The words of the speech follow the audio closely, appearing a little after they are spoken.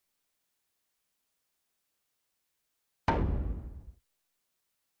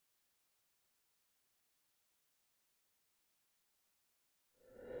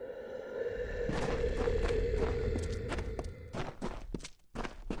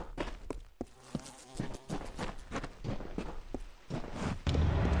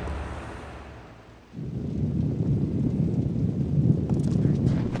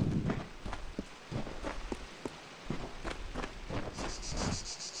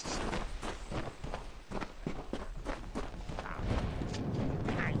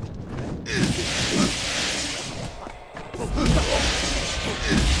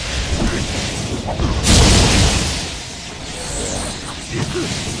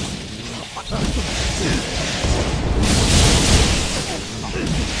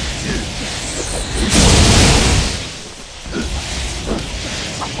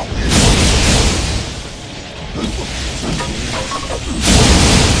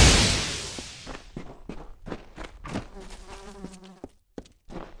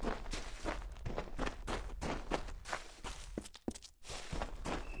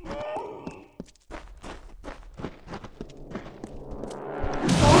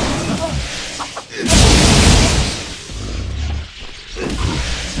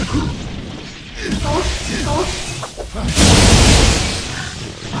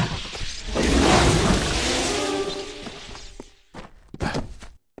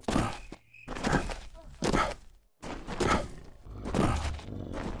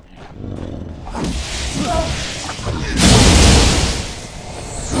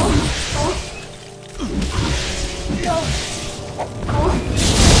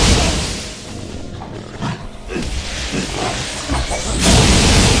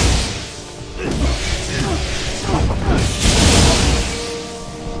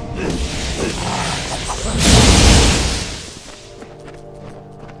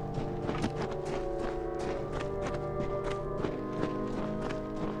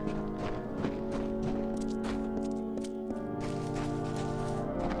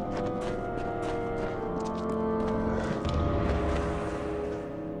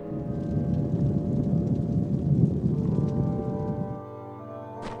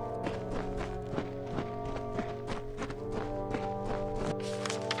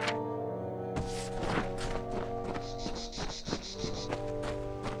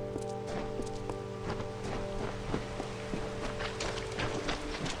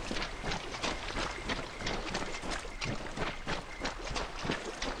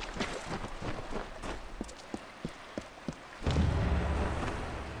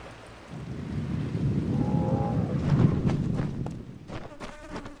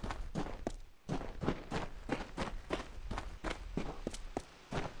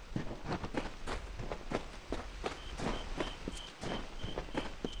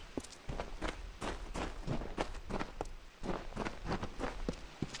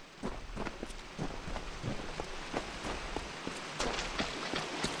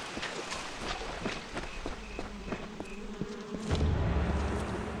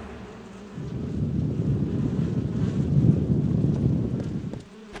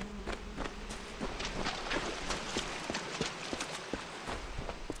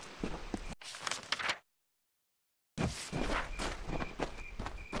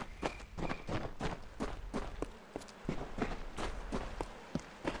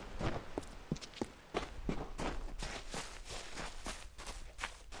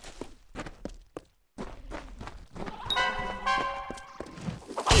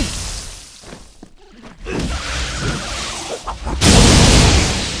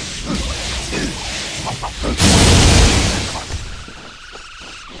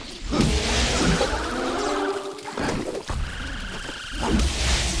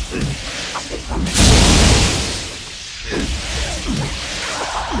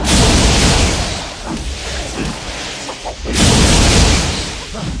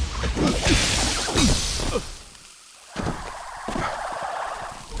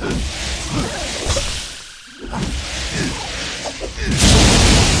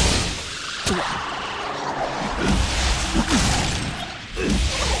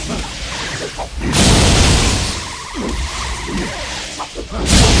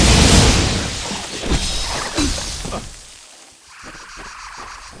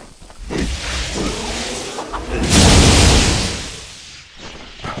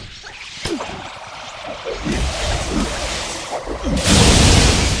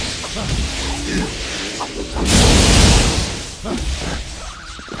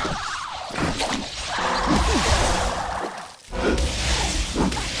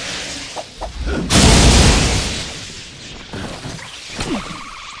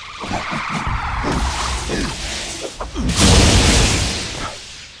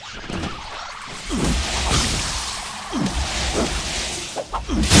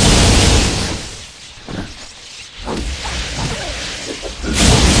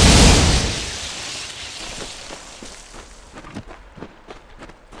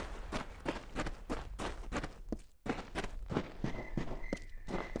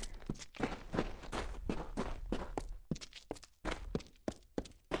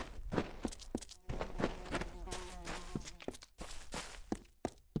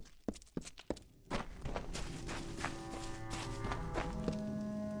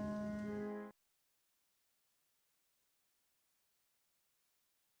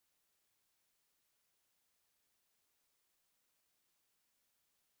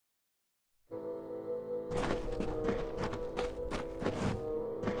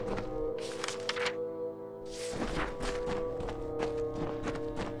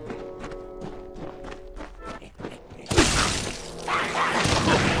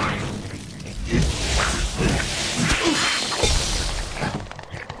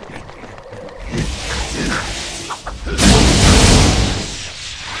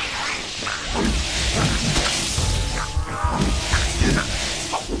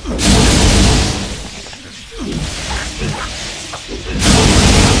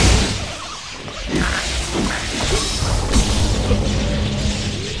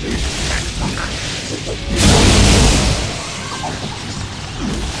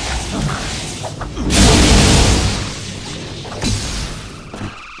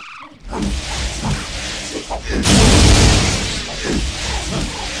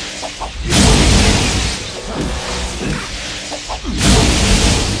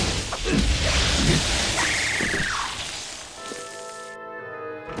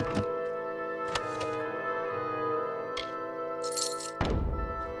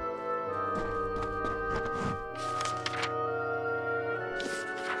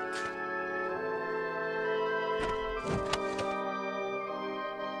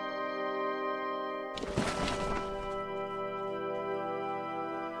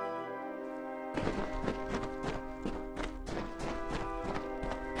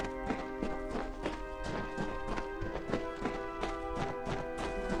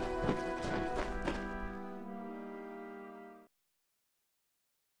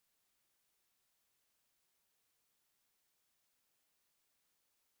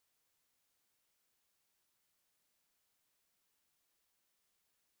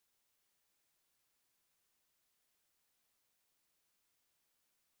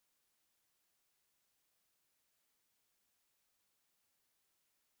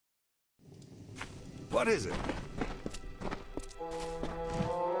What is it?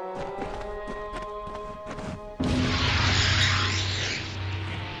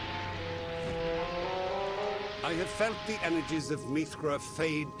 I have felt the energies of Mithra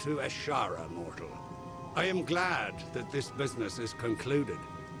fade to Ashara, mortal. I am glad that this business is concluded.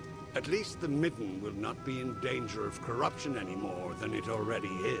 At least the Midden will not be in danger of corruption any more than it already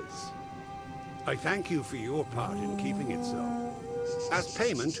is. I thank you for your part in keeping it so. As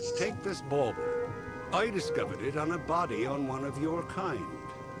payment, take this bauble. I discovered it on a body on one of your kind.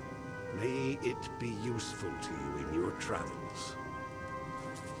 May it be useful to you in your travels.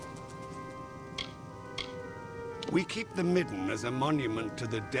 We keep the Midden as a monument to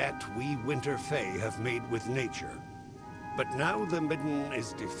the debt we Winter Fae have made with nature. But now the Midden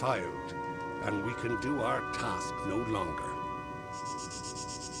is defiled, and we can do our task no longer.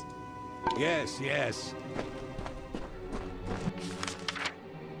 Yes, yes.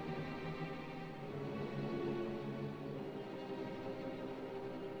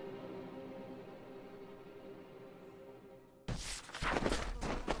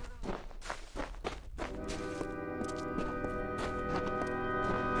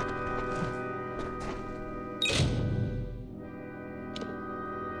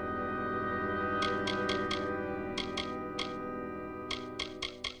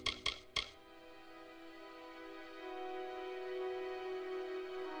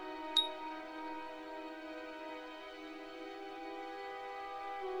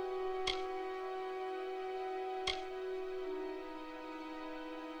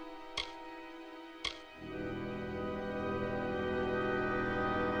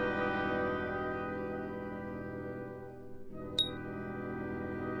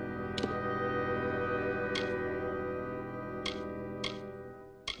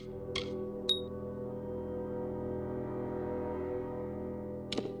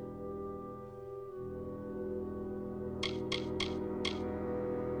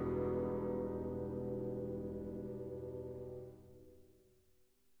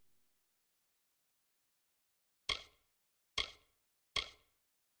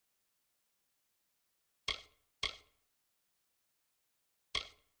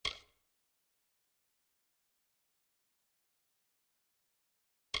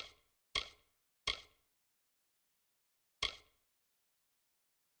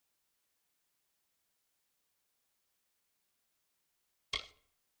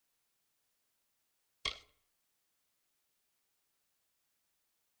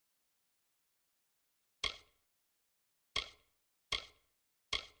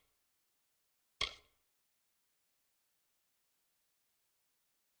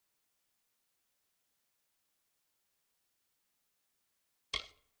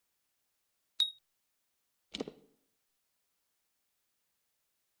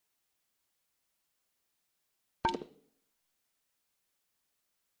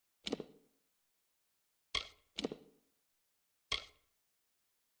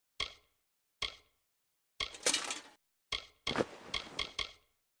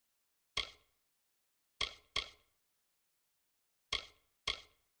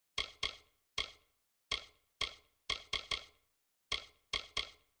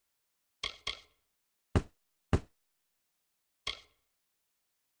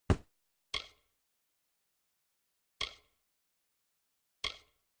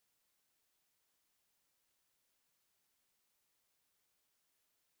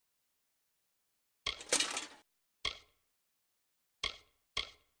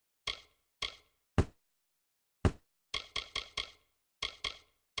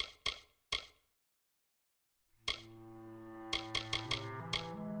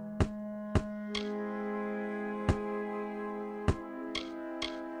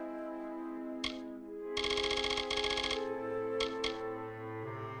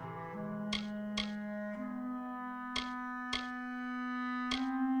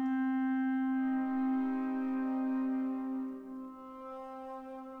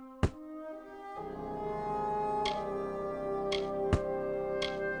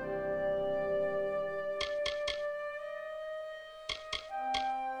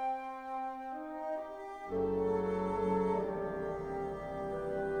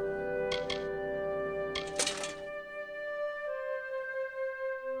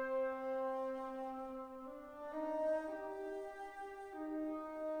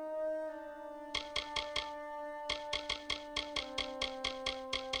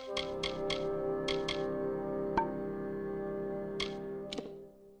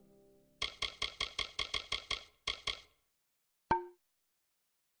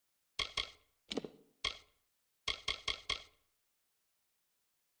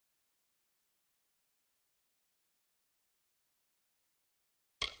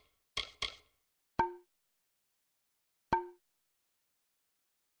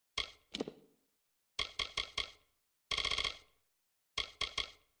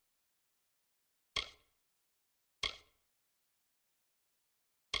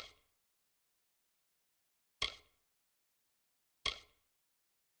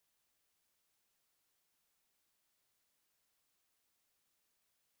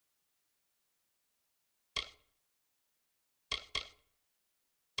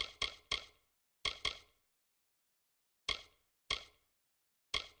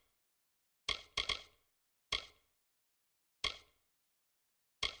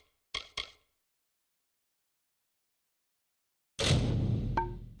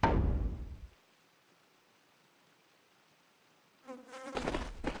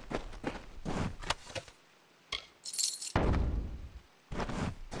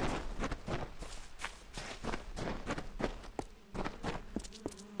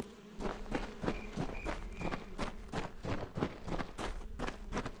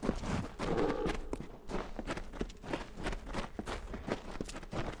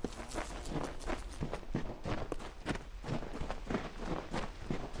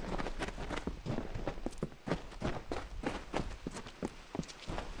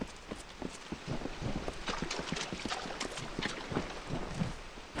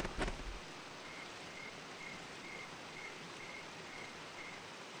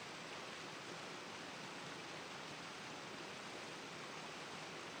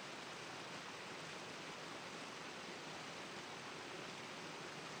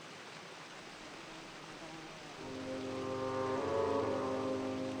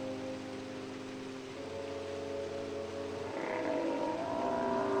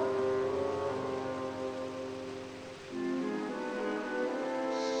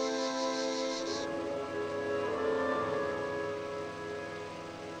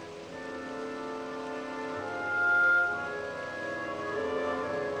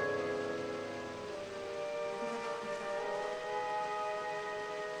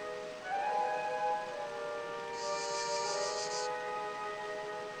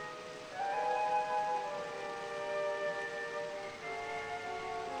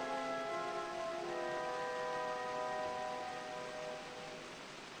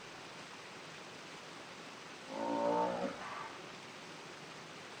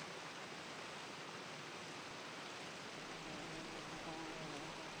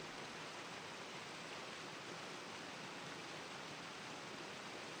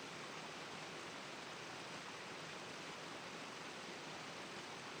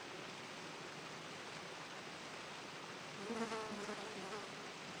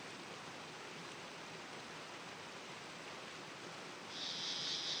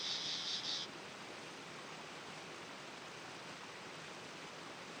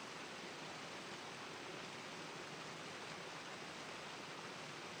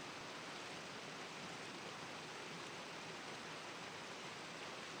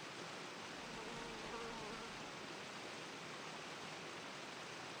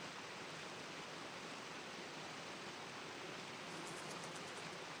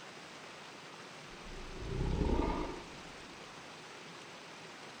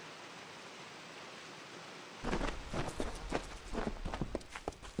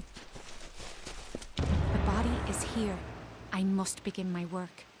 here, I must begin my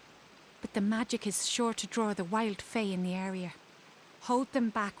work. But the magic is sure to draw the wild fae in the area. Hold them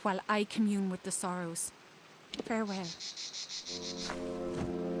back while I commune with the sorrows. Farewell.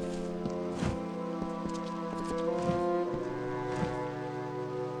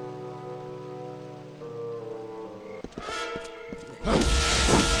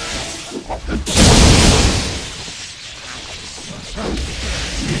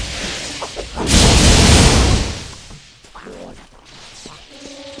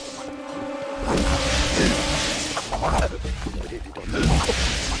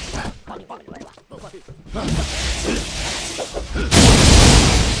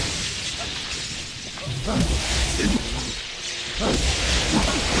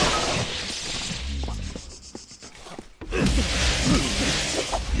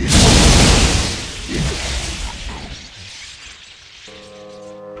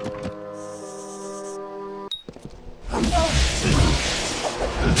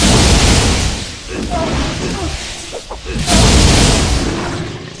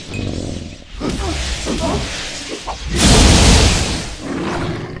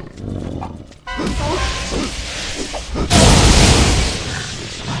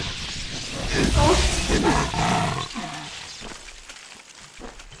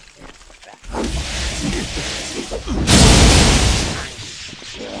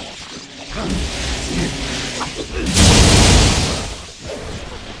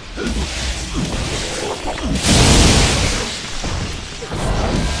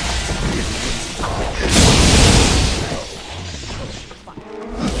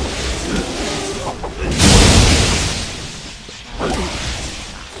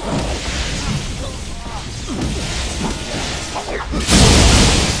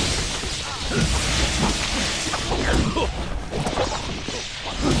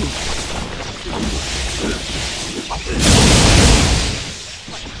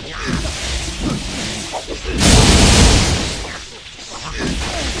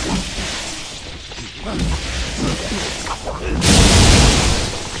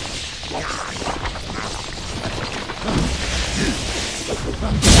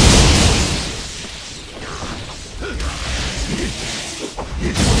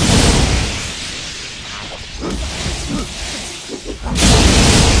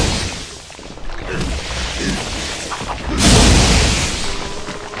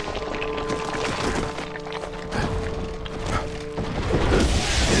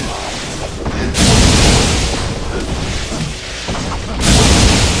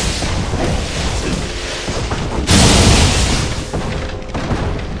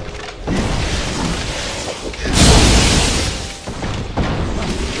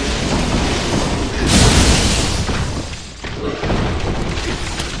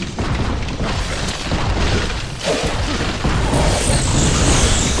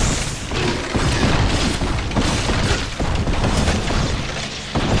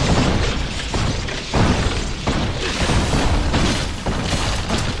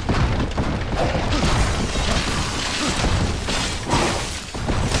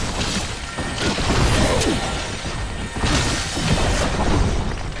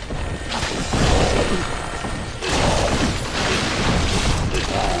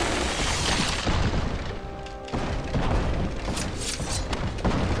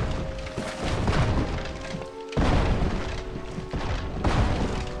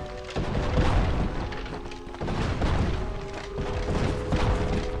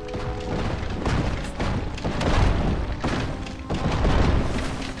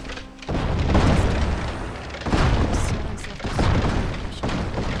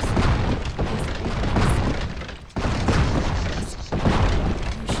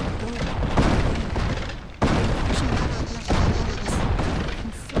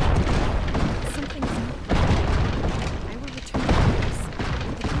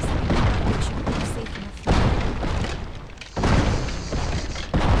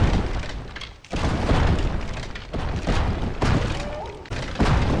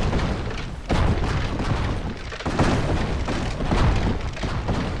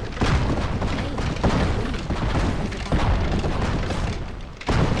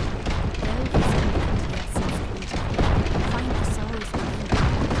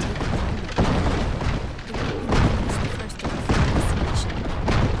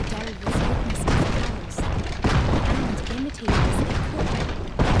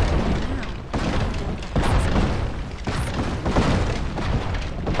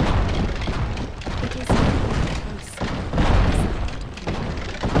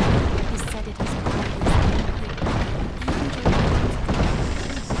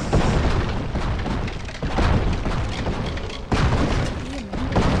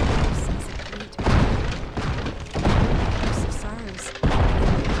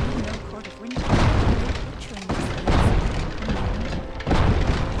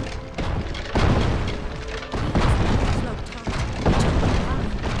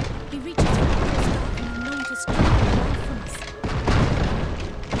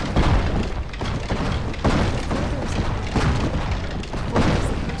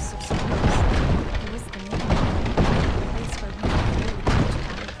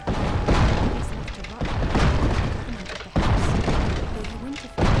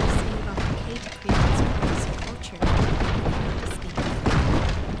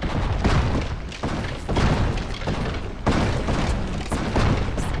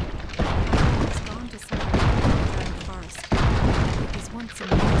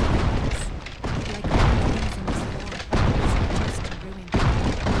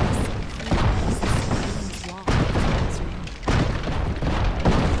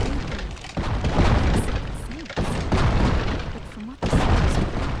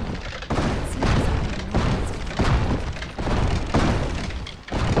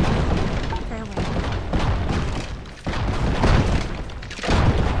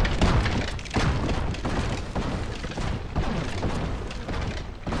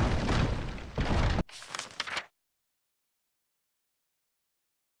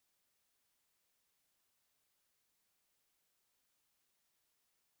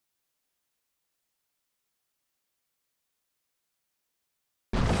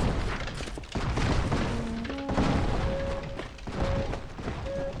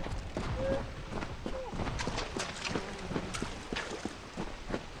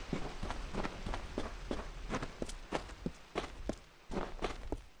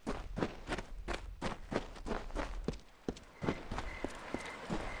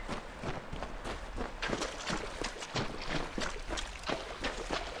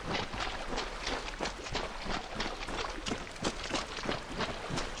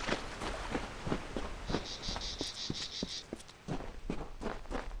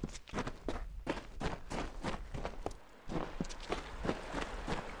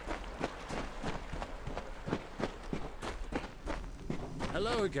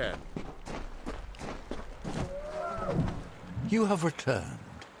 Hello again. You have returned.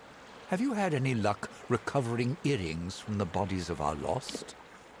 Have you had any luck recovering earrings from the bodies of our lost?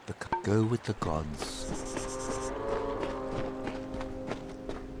 Go with the gods.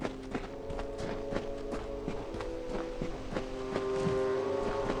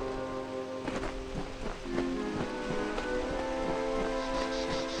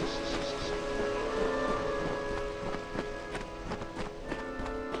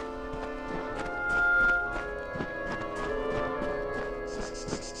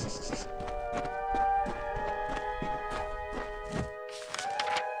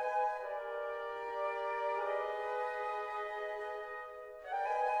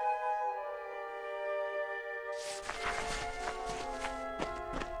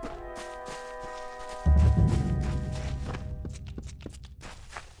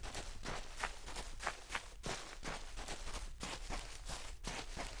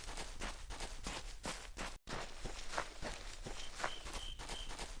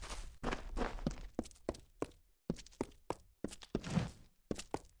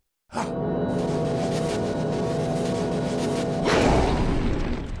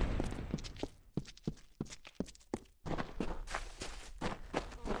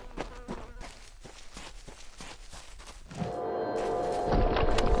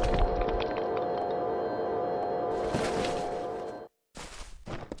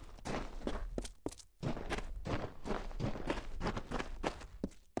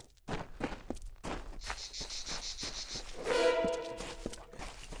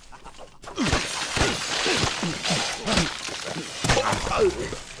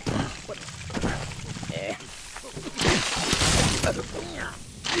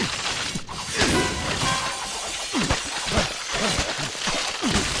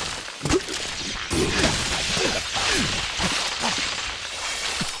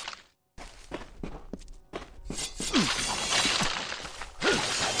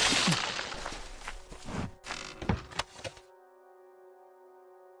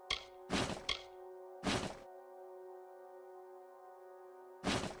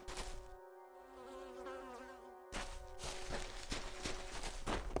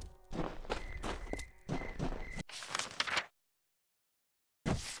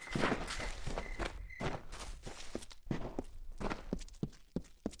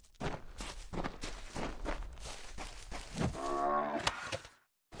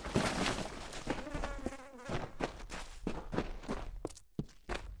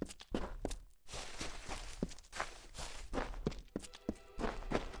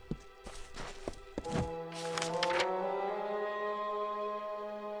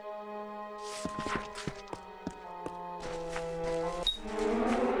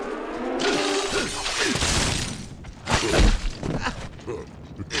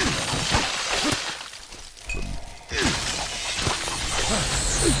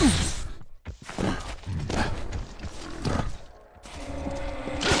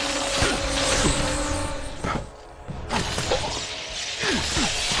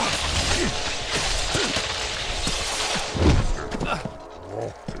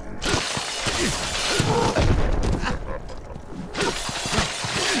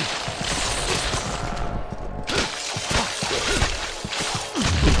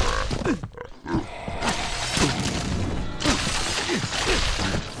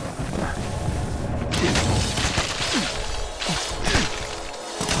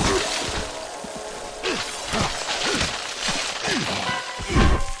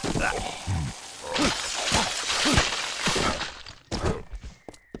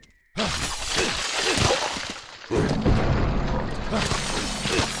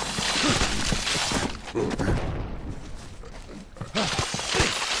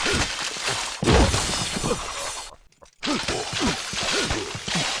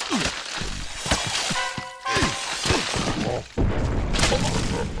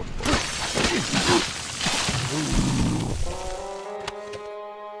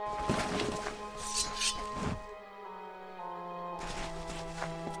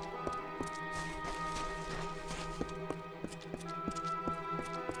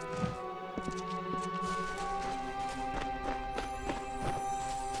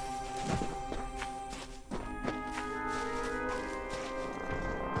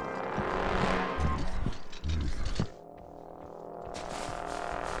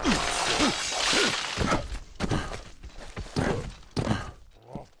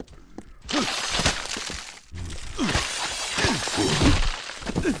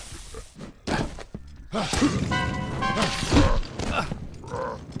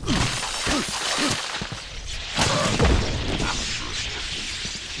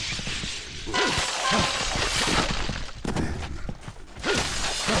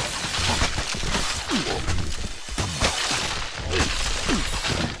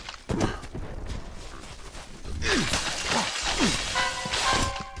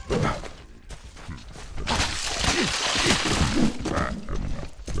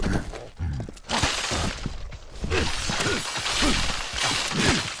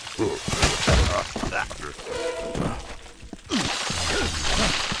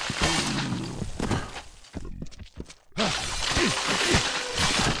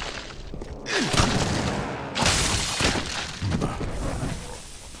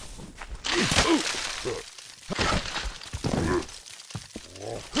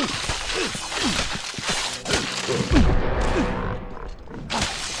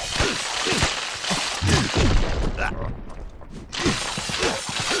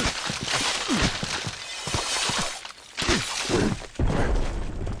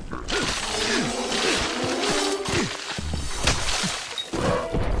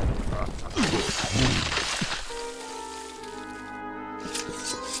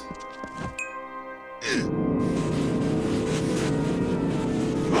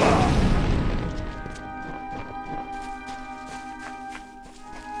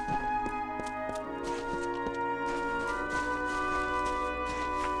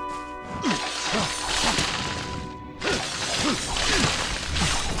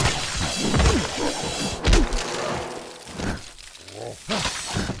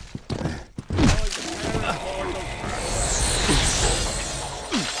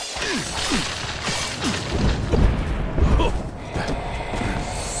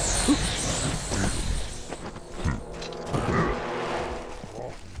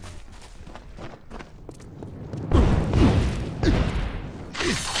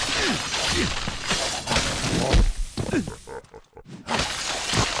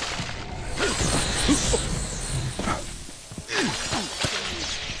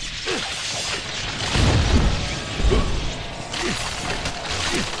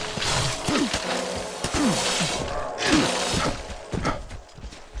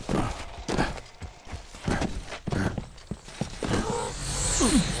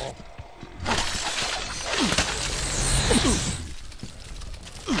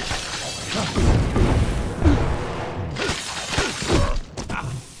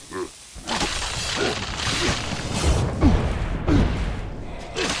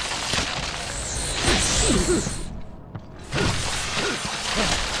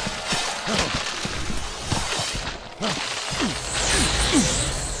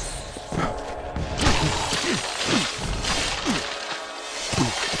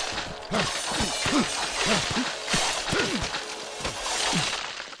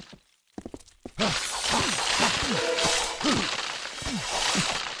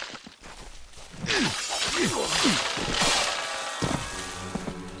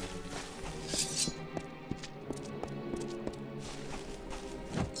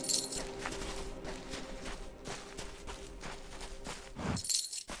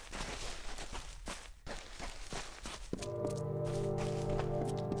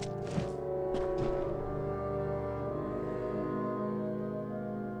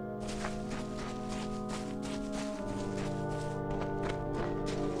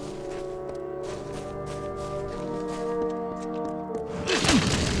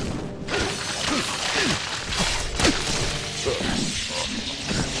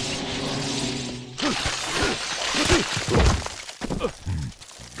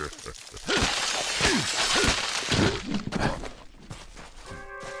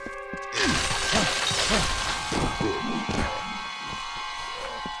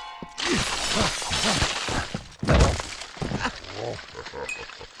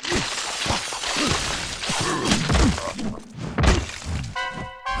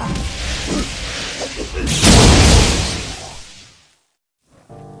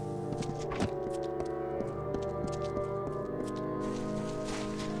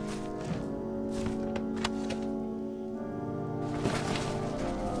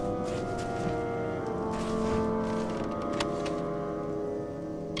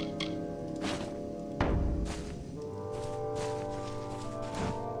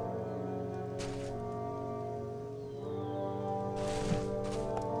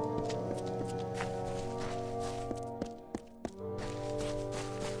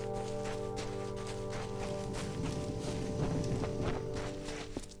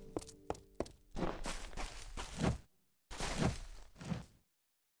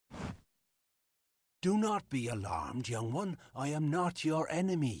 Do not be alarmed, young one. I am not your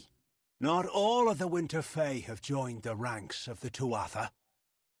enemy. Not all of the Winter Fae have joined the ranks of the Tuatha.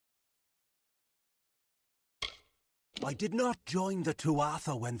 I did not join the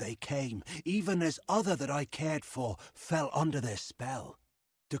Tuatha when they came, even as other that I cared for fell under their spell.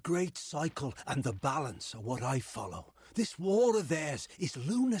 The great cycle and the balance are what I follow. This war of theirs is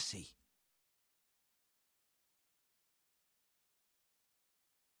lunacy.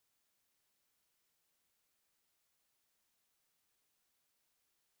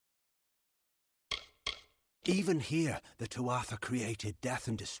 Even here, the Tuatha created death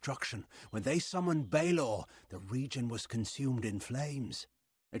and destruction. When they summoned Balor, the region was consumed in flames.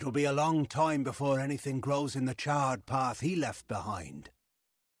 It will be a long time before anything grows in the charred path he left behind.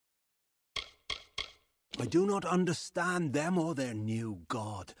 I do not understand them or their new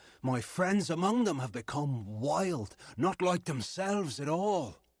god. My friends among them have become wild, not like themselves at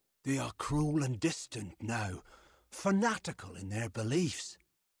all. They are cruel and distant now, fanatical in their beliefs.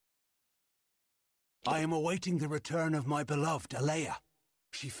 I am awaiting the return of my beloved Alea.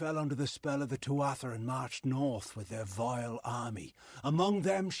 She fell under the spell of the Tuatha and marched north with their vile army. Among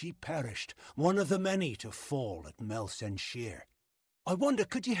them she perished, one of the many to fall at Melsenshir. I wonder,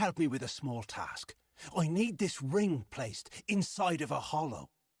 could you help me with a small task? I need this ring placed inside of a hollow.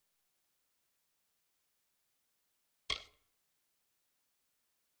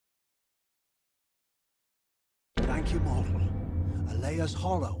 Thank you, mortal. Alea's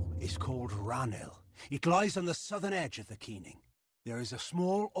hollow is called Ranil. It lies on the southern edge of the Keening. There is a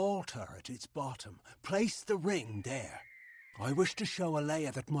small altar at its bottom. Place the ring there. I wish to show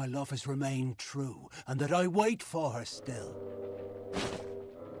Alea that my love has remained true, and that I wait for her still.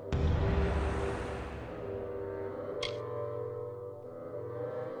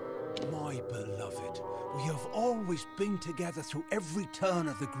 My beloved, we have always been together through every turn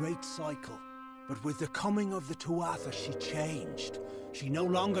of the great cycle. But with the coming of the Tuatha, she changed. She no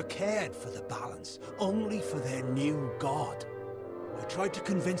longer cared for the balance, only for their new god. I tried to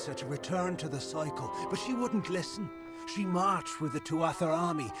convince her to return to the cycle, but she wouldn't listen. She marched with the Tuatha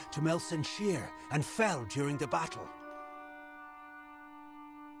army to Melsenshir and fell during the battle.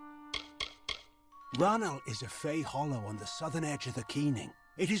 Ranel is a fey hollow on the southern edge of the Keening.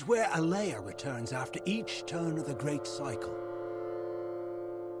 It is where Alea returns after each turn of the Great Cycle.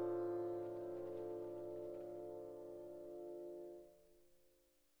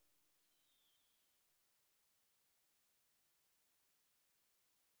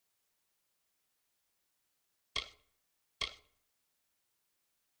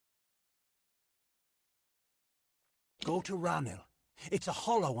 Go to Ranil. It's a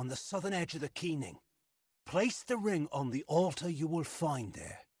hollow on the southern edge of the Keening. Place the ring on the altar you will find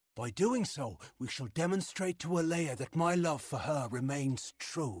there. By doing so, we shall demonstrate to Alea that my love for her remains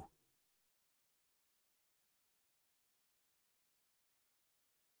true.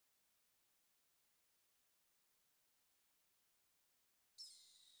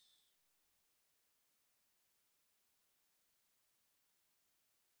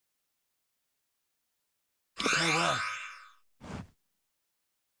 Farewell.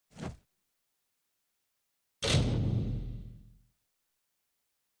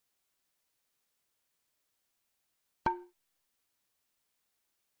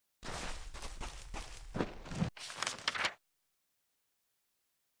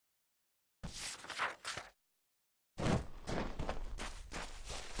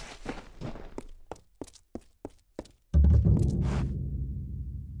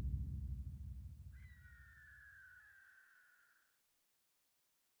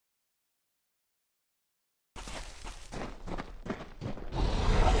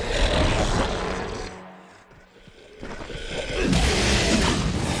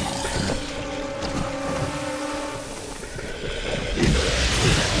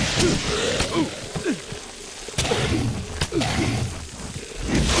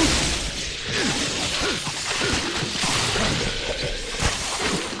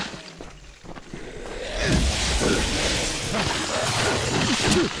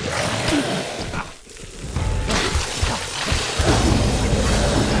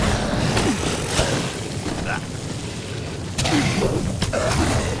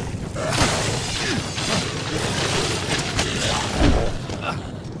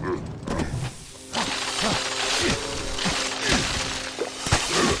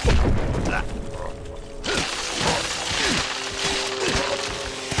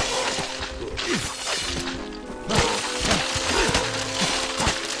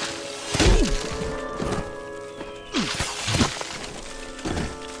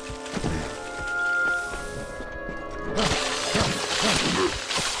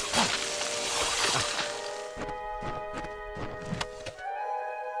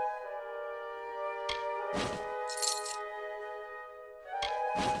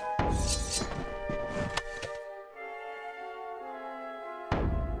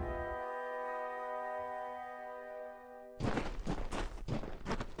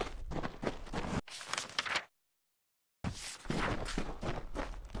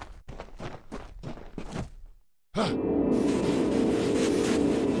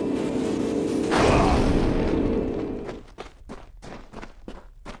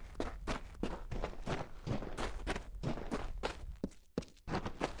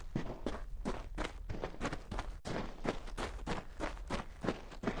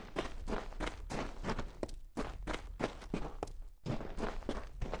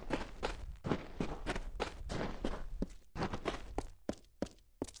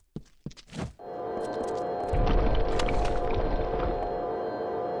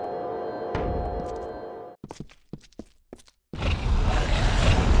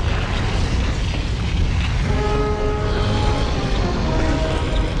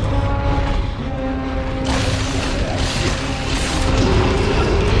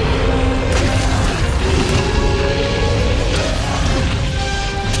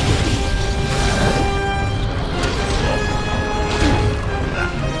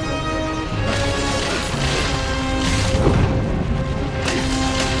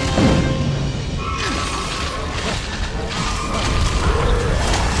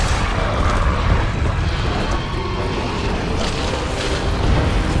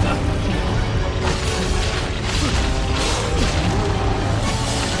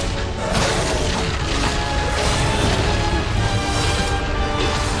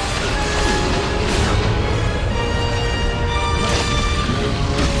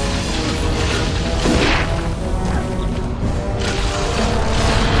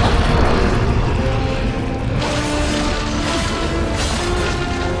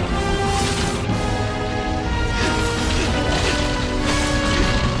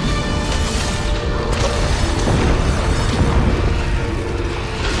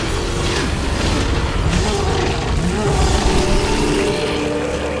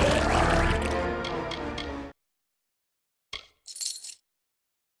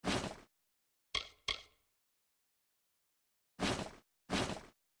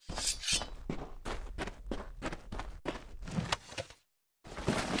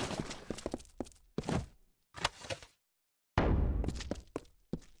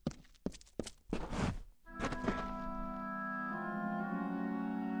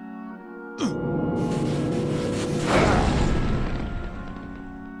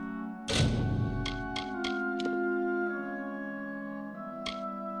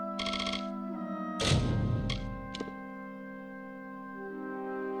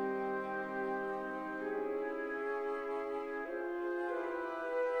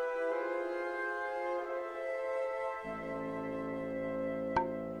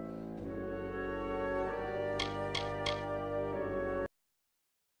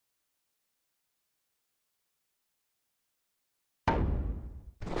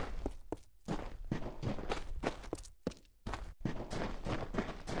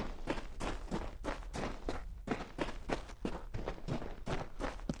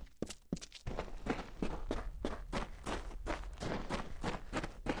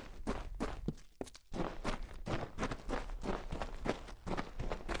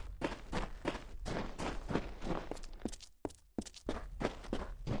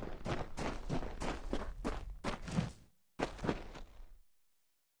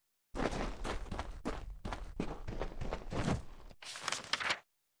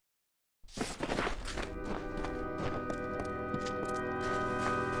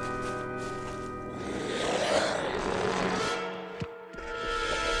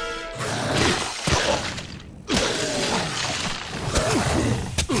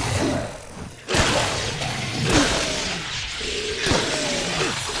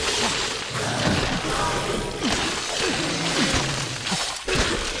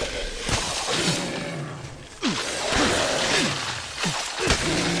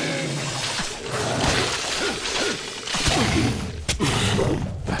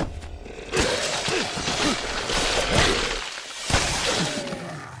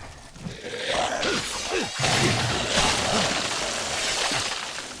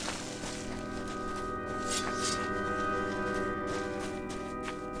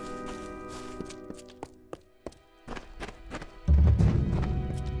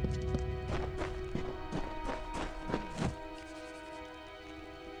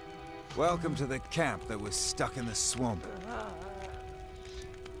 Welcome to the camp that was stuck in the swamp.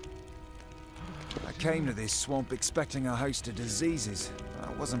 I came to this swamp expecting a host of diseases.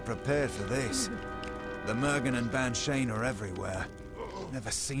 I wasn't prepared for this. The Mergen and Banshane are everywhere. Never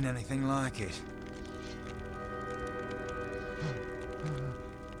seen anything like it.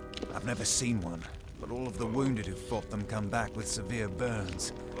 I've never seen one, but all of the wounded who fought them come back with severe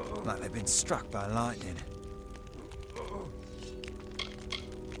burns, like they've been struck by lightning.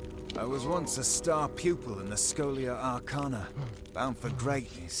 I was once a star pupil in the Scholia Arcana, bound for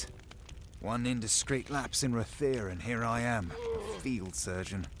greatness. One indiscreet lapse in Rathir, and here I am, a field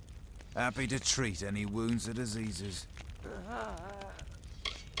surgeon, happy to treat any wounds or diseases.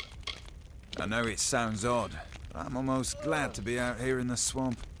 I know it sounds odd, but I'm almost glad to be out here in the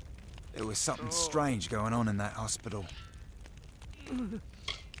swamp. There was something strange going on in that hospital.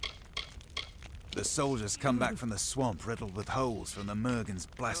 The soldiers come back from the swamp riddled with holes from the Mergen's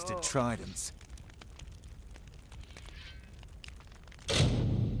blasted tridents.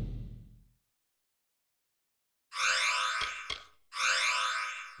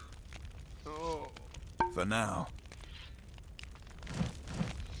 For now.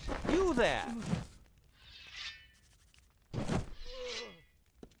 You there!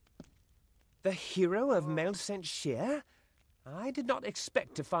 The hero of Melsenshire? I did not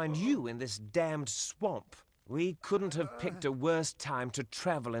expect to find you in this damned swamp. We couldn't have picked a worse time to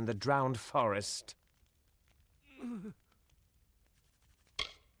travel in the drowned forest.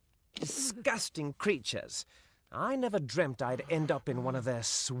 Disgusting creatures. I never dreamt I'd end up in one of their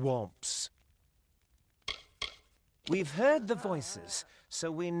swamps. We've heard the voices,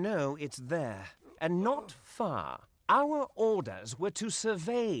 so we know it's there, and not far. Our orders were to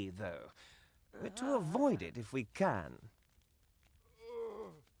survey, though. We're to avoid it if we can.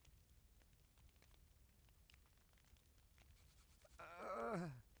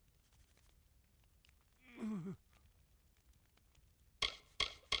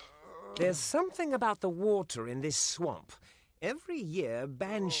 There's something about the water in this swamp. Every year,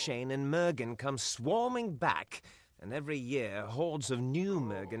 Banshane and Mergen come swarming back, and every year, hordes of new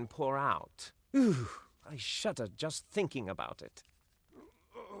Mergen pour out. Ooh, I shudder just thinking about it.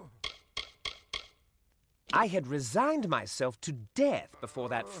 I had resigned myself to death before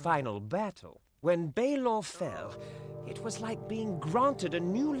that final battle. When Baelor fell, it was like being granted a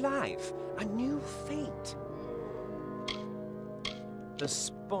new life, a new fate. The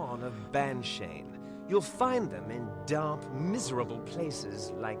spawn of Banshane. You'll find them in damp, miserable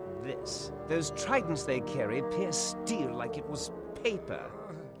places like this. Those tridents they carry pierce steel like it was paper.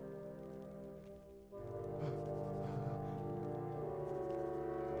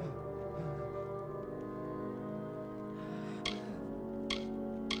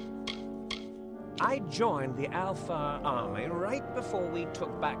 I joined the Alfar army right before we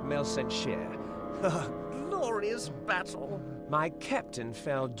took back Melsenshire. A glorious battle! My captain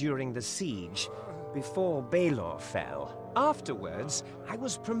fell during the siege, before Baelor fell. Afterwards, I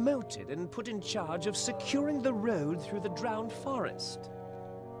was promoted and put in charge of securing the road through the drowned forest.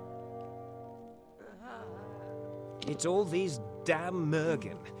 It's all these damn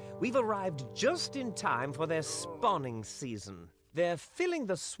Mergen. We've arrived just in time for their spawning season. They're filling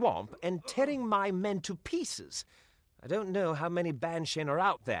the swamp and tearing my men to pieces. I don't know how many Banshane are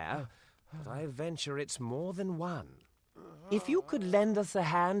out there, but I venture it's more than one. If you could lend us a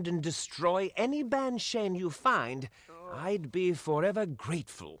hand and destroy any Banshane you find, I'd be forever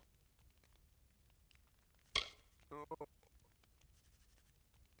grateful.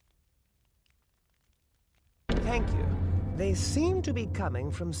 Thank you. They seem to be coming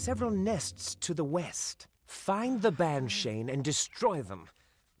from several nests to the west. Find the Banshane and destroy them.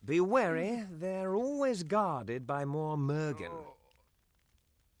 Be wary, they're always guarded by more Mergen.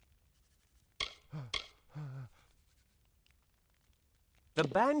 The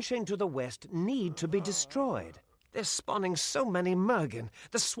Banshane to the west need to be destroyed. They're spawning so many Mergen.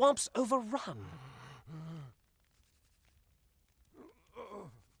 The swamp's overrun.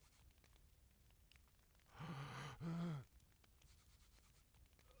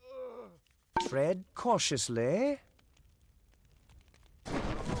 Tread cautiously.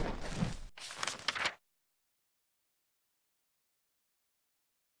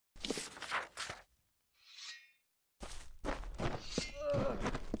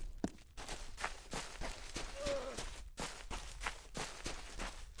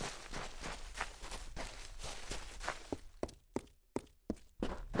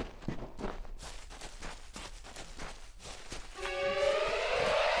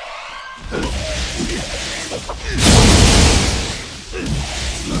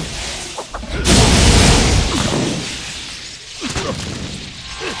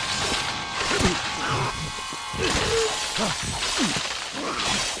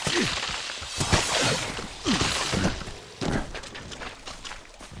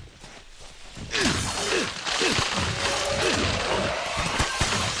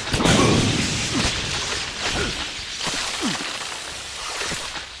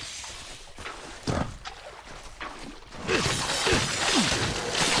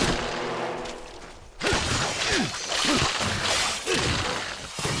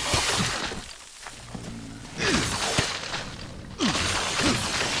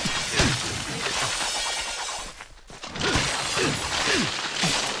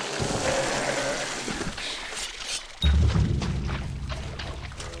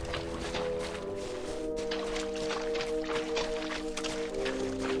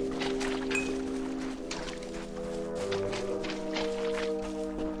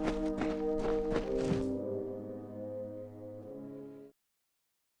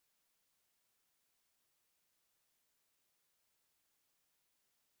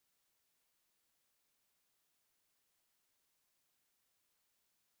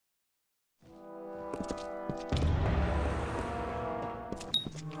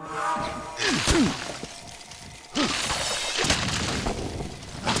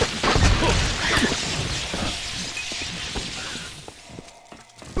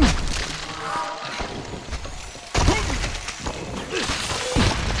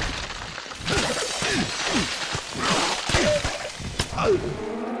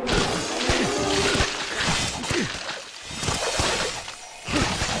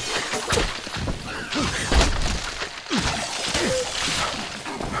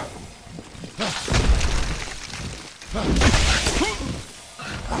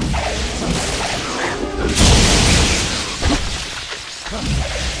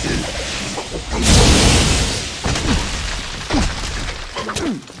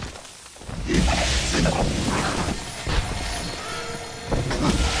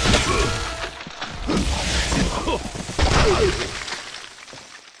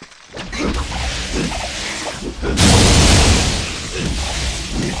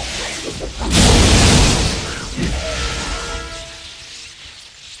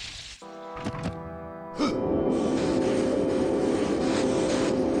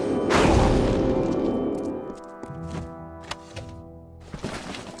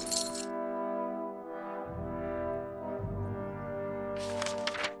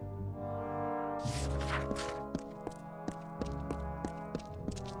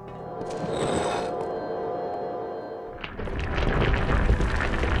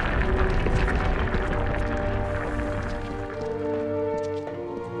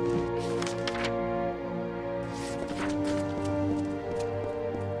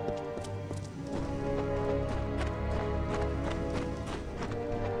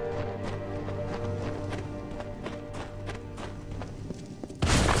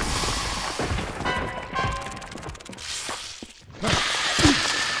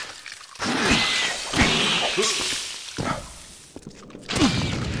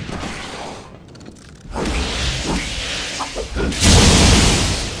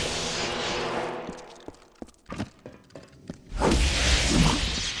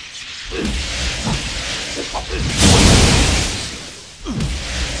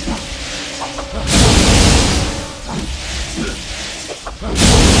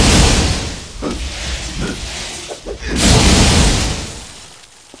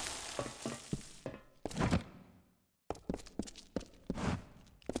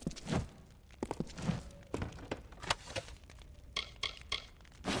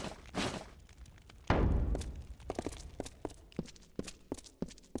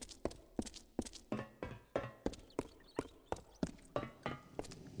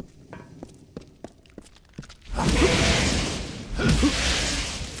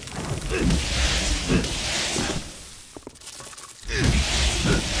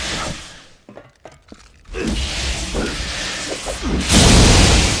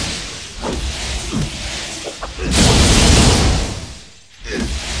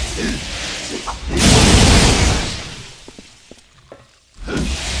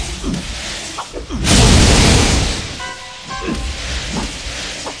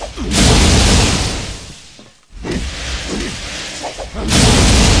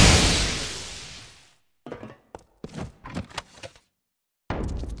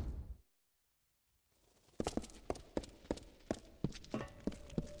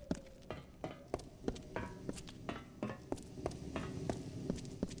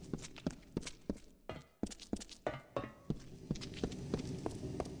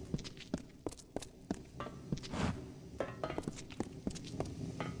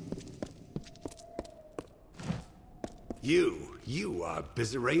 You are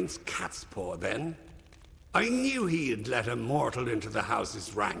Bizerain's cat's paw, then? I knew he had let a mortal into the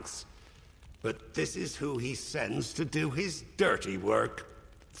house's ranks. But this is who he sends to do his dirty work.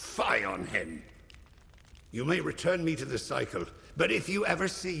 Fie on him! You may return me to the cycle, but if you ever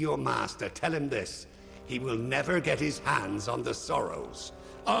see your master, tell him this. He will never get his hands on the Sorrows.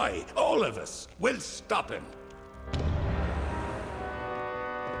 I, all of us, will stop him.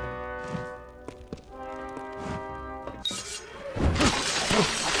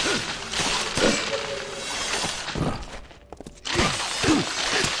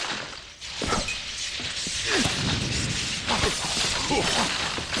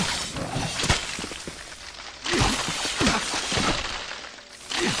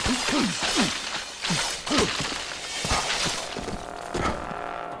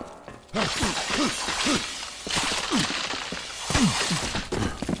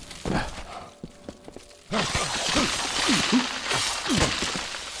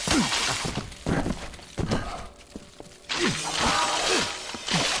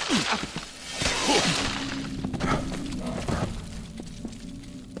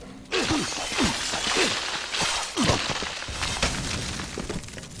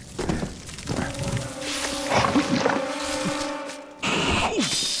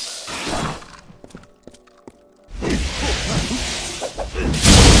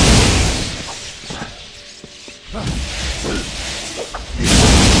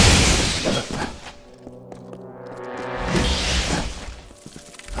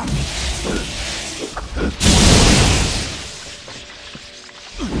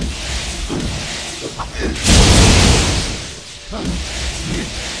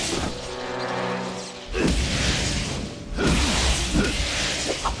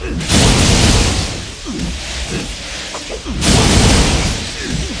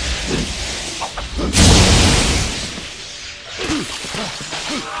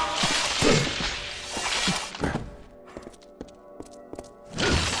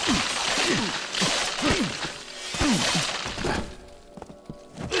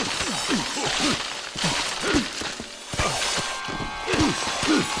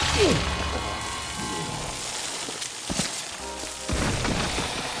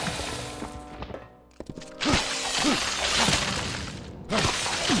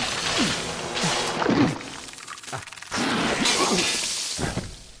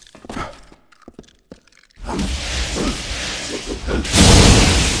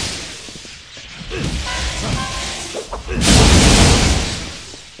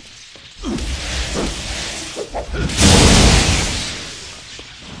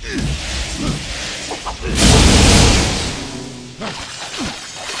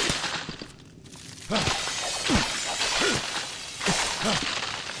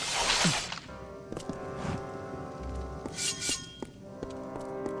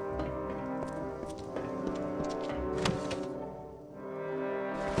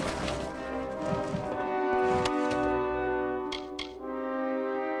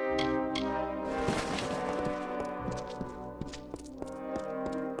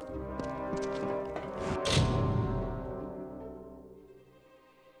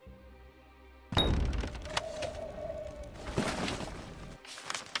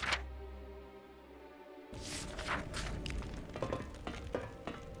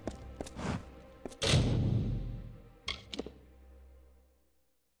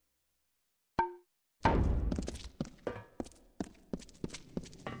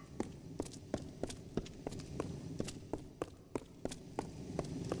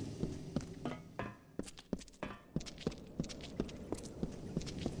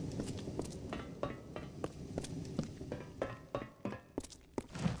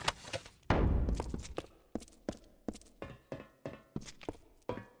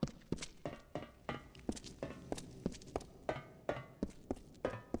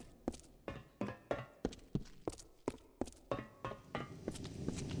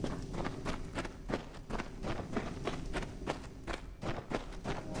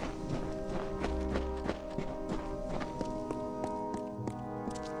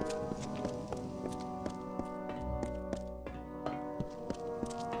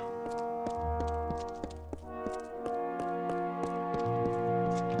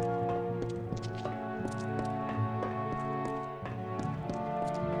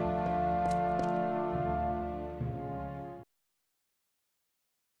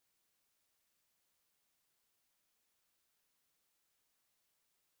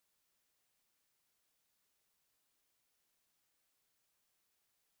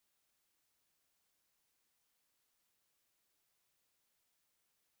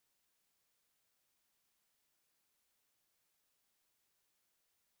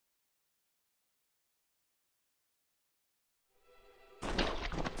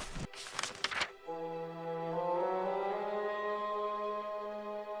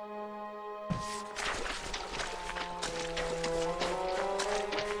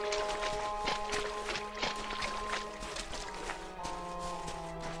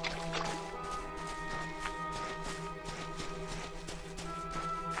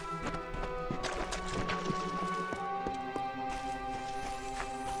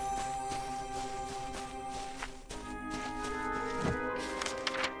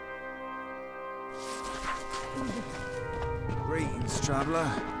 Greetings, traveller.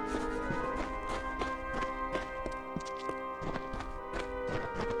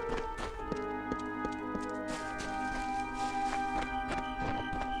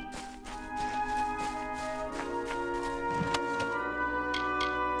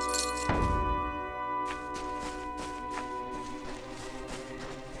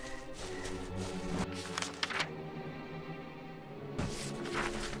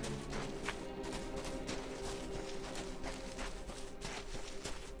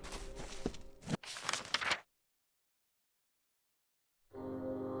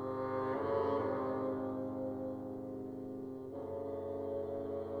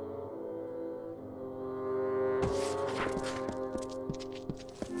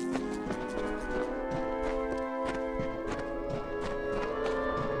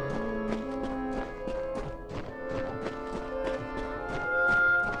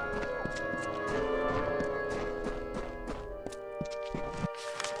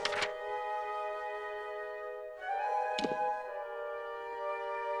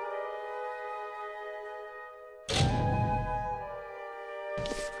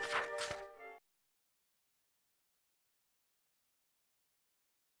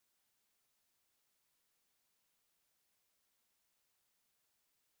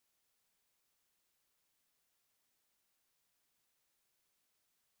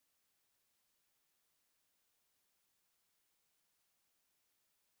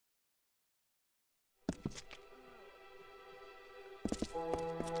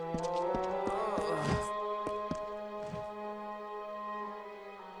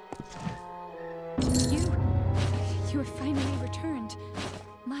 You You have finally returned.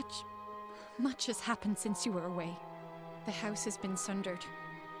 Much has happened since you were away. The house has been sundered.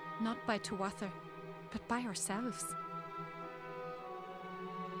 Not by Tuatha, but by ourselves.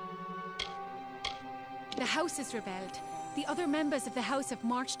 The house has rebelled. The other members of the house have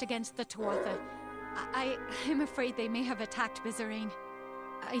marched against the Tuatha. I'm afraid they may have attacked Bizarane.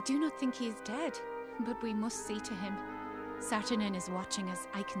 I do not think he is dead, but we must see to him. Saturnin is watching us,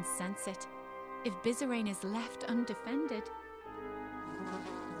 I can sense it. If Bizarane is left undefended...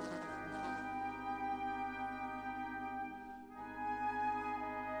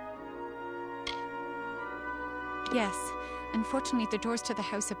 Yes, unfortunately the doors to the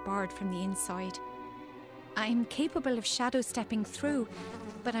house are barred from the inside. I'm capable of shadow stepping through,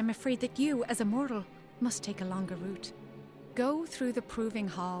 but I'm afraid that you, as a mortal, must take a longer route. Go through the proving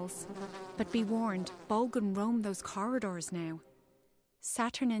halls, but be warned, Bolgun roam those corridors now.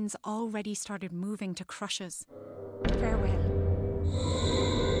 Saturnin's already started moving to crush us. Farewell.